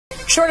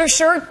Shorter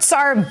shirts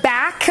are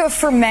back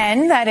for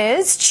men, that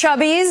is.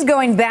 Chubbies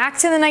going back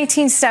to the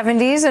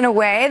 1970s in a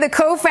way. The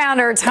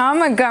co-founder, Tom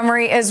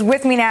Montgomery, is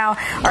with me now.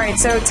 All right,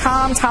 so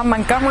Tom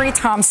Montgomery,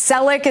 Tom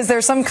Selleck, is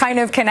there some kind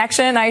of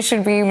connection I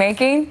should be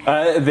making?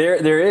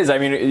 There is. I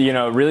mean, you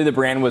know, really the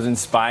brand was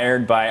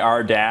inspired by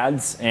our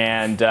dads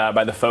and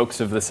by the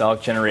folks of the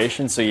Selleck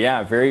generation. So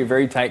yeah, very,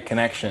 very tight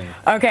connection.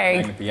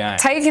 Okay,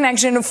 tight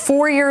connection,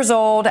 4 years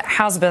old.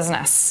 How's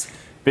business?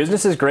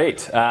 Business is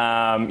great.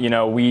 You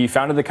know, we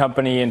founded the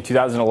company in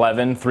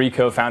 2011, 3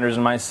 co-founders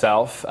and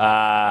myself,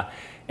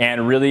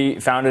 and really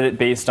founded it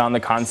based on the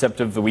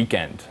concept of the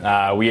weekend.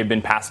 We had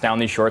been passed down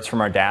these shorts from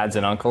our dads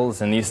and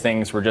uncles, and these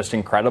things were just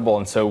incredible,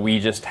 and so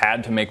we just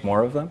had to make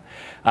more of them.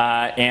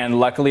 And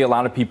luckily, a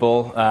lot of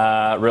people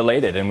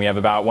related, and we have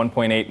about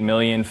 1.8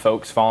 million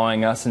folks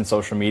following us in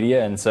social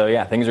media, and so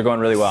yeah, things are going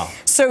really well.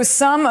 So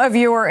some of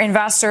your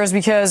investors,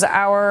 because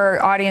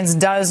our audience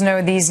does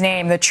know these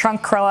names, the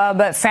Trunk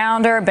Club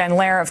founder, Ben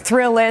Lair of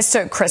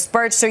Thrillist, Chris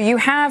Birch, so you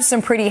have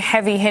some pretty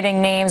heavy-hitting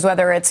names,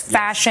 whether it's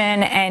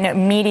fashion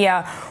and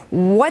media.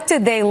 What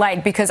did they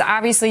like? Because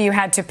obviously you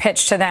had to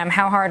pitch to them.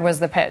 How hard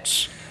was the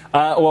pitch?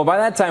 Well, by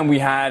that time we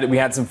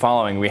had some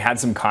following, we had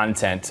some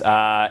content,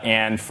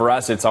 and for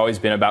us it's always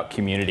been about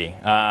community.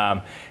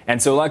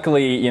 And so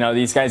luckily, you know,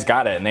 these guys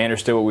got it and they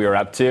understood what we were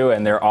up to,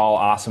 and they're all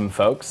awesome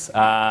folks.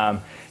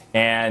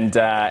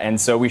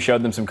 And so we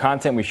showed them some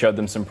content, we showed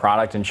them some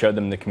product, and showed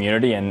them the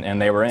community, and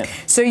they were in.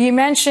 So you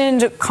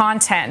mentioned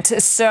content.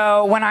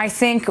 So when I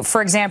think,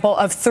 for example,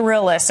 of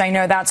Thrillist, I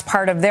know that's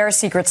part of their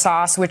secret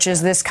sauce, which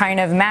is this kind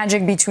of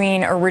magic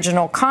between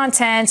original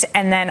content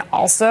and then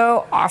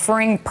also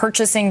offering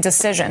purchasing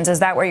decisions. Is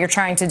that what you're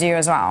trying to do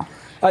as well?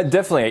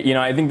 Definitely. You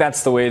know, I think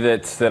that's the way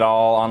that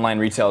all online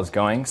retail is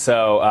going.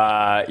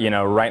 So, you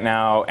know, right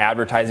now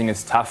advertising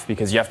is tough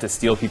because you have to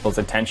steal people's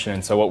attention.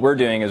 And so what we're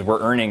doing is we're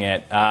earning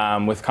it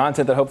with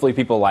content that hopefully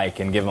people like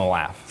and give them a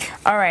laugh.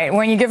 All right.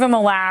 When you give them a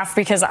laugh,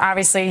 because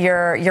obviously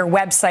your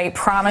website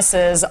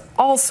promises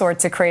all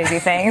sorts of crazy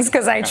things,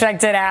 because I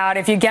checked it out.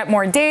 If you get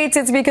more dates,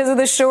 it's because of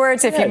the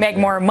shorts. If you make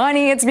more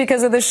money, it's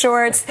because of the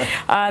shorts.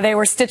 They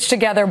were stitched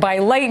together by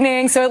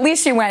lightning. So at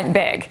least you went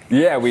big.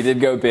 Yeah, we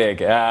did go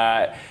big.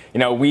 You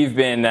know, we've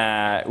been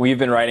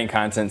writing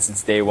content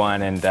since day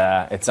one,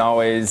 and it's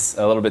always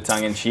a little bit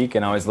tongue-in-cheek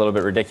and always a little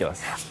bit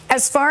ridiculous.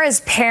 As far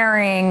as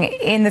pairing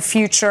in the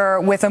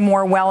future with a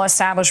more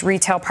well-established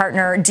retail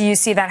partner, do you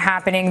see that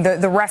happening?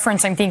 The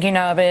reference I'm thinking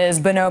of is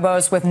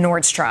Bonobos with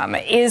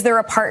Nordstrom. Is there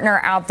a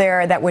partner out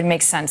there that would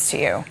make sense to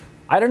you?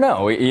 I don't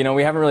know. You know,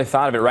 we haven't really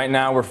thought of it. Right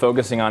now, we're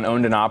focusing on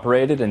owned and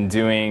operated and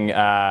doing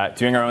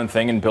our own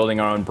thing and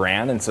building our own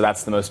brand, and so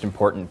that's the most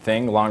important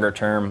thing. Longer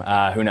term,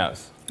 who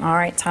knows? All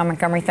right, Tom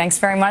Montgomery, thanks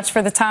very much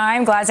for the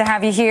time. Glad to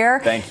have you here.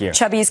 Thank you.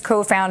 Chubbies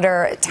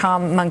co-founder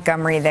Tom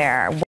Montgomery there.